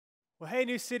Well, hey,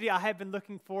 New City, I have been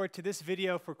looking forward to this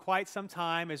video for quite some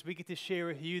time as we get to share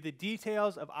with you the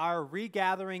details of our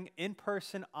regathering in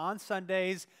person on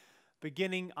Sundays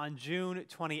beginning on June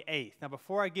 28th. Now,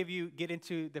 before I get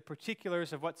into the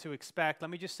particulars of what to expect,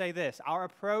 let me just say this. Our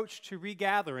approach to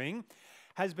regathering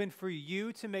has been for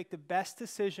you to make the best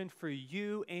decision for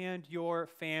you and your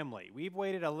family. We've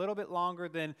waited a little bit longer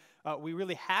than we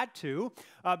really had to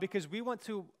because we want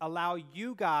to allow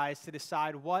you guys to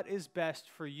decide what is best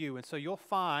for you. And so you'll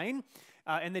find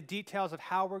in the details of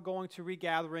how we're going to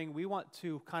regathering, we want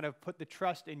to kind of put the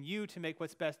trust in you to make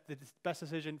what's best, the best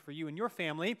decision for you and your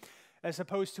family, as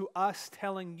opposed to us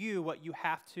telling you what you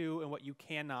have to and what you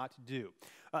cannot do.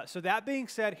 So that being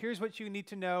said, here's what you need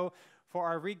to know for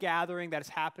our regathering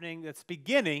that's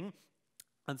beginning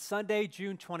on Sunday,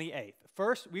 June 28th.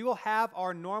 First, we will have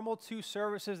our normal 2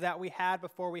 services that we had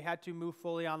before we had to move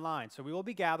fully online. So we will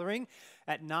be gathering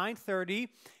at 9:30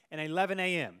 and 11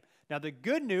 a.m. Now, the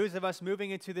good news of us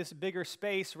moving into this bigger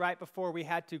space right before we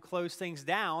had to close things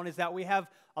down is that we have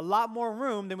a lot more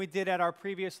room than we did at our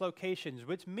previous locations,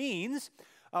 which means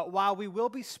while we will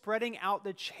be spreading out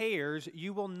the chairs,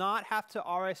 you will not have to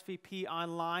RSVP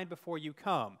online before you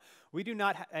come. We do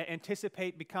not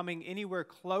anticipate becoming anywhere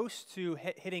close to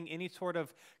hitting any sort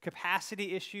of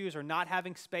capacity issues or not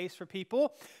having space for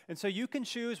people. And so you can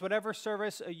choose whatever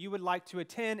service you would like to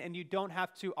attend, and you don't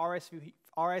have to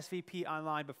RSVP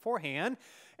online beforehand.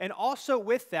 And also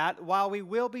with that, while we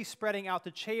will be spreading out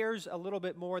the chairs a little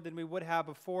bit more than we would have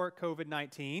before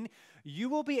COVID-19, you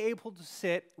will be able to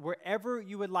sit wherever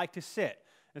you would like to sit.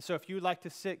 And so if you would like to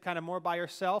sit kind of more by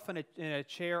yourself in a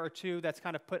chair or two that's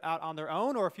kind of put out on their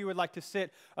own, or if you would like to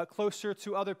sit closer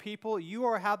to other people,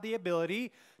 you have the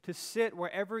ability to sit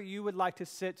wherever you would like to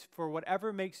sit for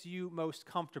whatever makes you most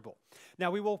comfortable.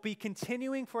 Now, we will be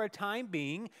continuing for a time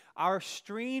being our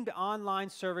streamed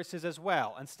online services as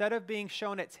well. Instead of being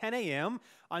shown at 10 a.m.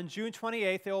 on June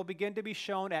 28th, they will begin to be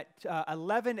shown at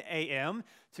 11 a.m.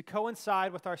 to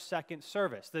coincide with our second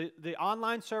service. The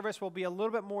online service will be a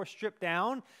little bit more stripped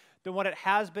down than what it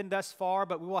has been thus far,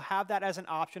 but we will have that as an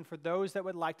option for those that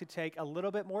would like to take a little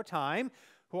bit more time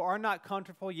who are not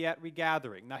comfortable yet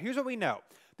regathering. Now, here's what we know.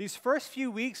 These first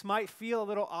few weeks might feel a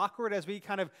little awkward as we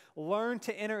kind of learn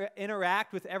to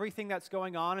interact with everything that's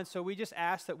going on, and so we just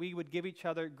ask that we would give each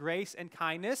other grace and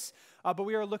kindness, but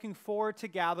we are looking forward to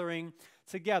gathering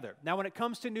together. Now, when it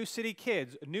comes to New City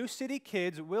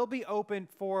Kids will be open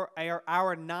for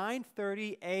our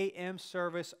 9:30 a.m.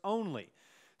 service only.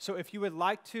 So if you would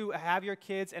like to have your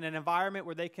kids in an environment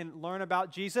where they can learn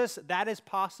about Jesus, that is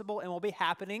possible and will be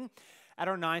happening at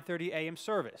our 9:30 a.m.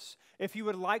 service. If you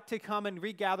would like to come and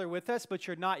regather with us, but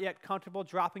you're not yet comfortable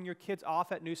dropping your kids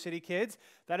off at New City Kids,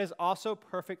 that is also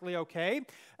perfectly okay,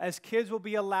 as kids will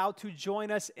be allowed to join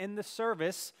us in the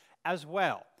service as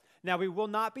well. Now, we will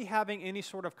not be having any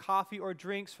sort of coffee or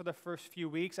drinks for the first few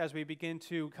weeks as we begin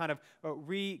to kind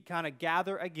of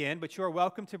gather again, but you are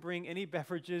welcome to bring any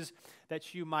beverages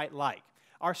that you might like.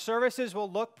 Our services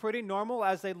will look pretty normal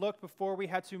as they looked before we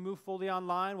had to move fully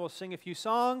online. We'll sing a few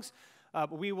songs.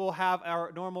 We will have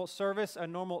our normal service, a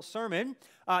normal sermon.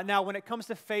 Now, when it comes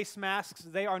to face masks,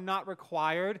 they are not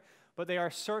required, but they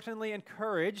are certainly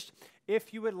encouraged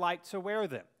if you would like to wear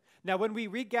them. Now, when we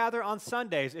regather on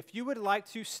Sundays, if you would like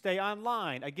to stay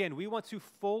online, again, we want to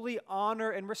fully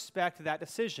honor and respect that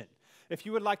decision. If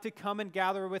you would like to come and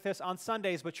gather with us on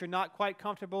Sundays, but you're not quite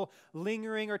comfortable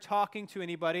lingering or talking to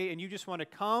anybody, and you just want to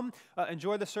come,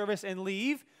 enjoy the service, and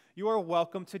leave, you are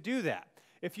welcome to do that.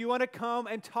 If you want to come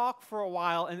and talk for a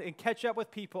while and catch up with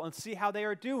people and see how they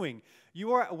are doing,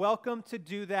 you are welcome to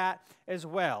do that as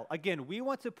well. Again, we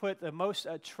want to put the most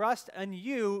trust in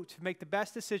you to make the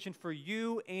best decision for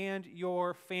you and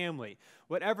your family.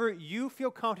 Whatever you feel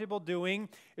comfortable doing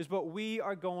is what we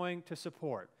are going to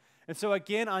support. And so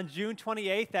again, on June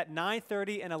 28th at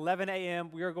 9:30 and 11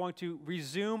 a.m., we are going to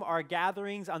resume our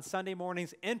gatherings on Sunday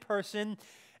mornings in person,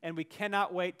 and we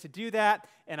cannot wait to do that,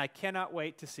 and I cannot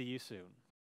wait to see you soon.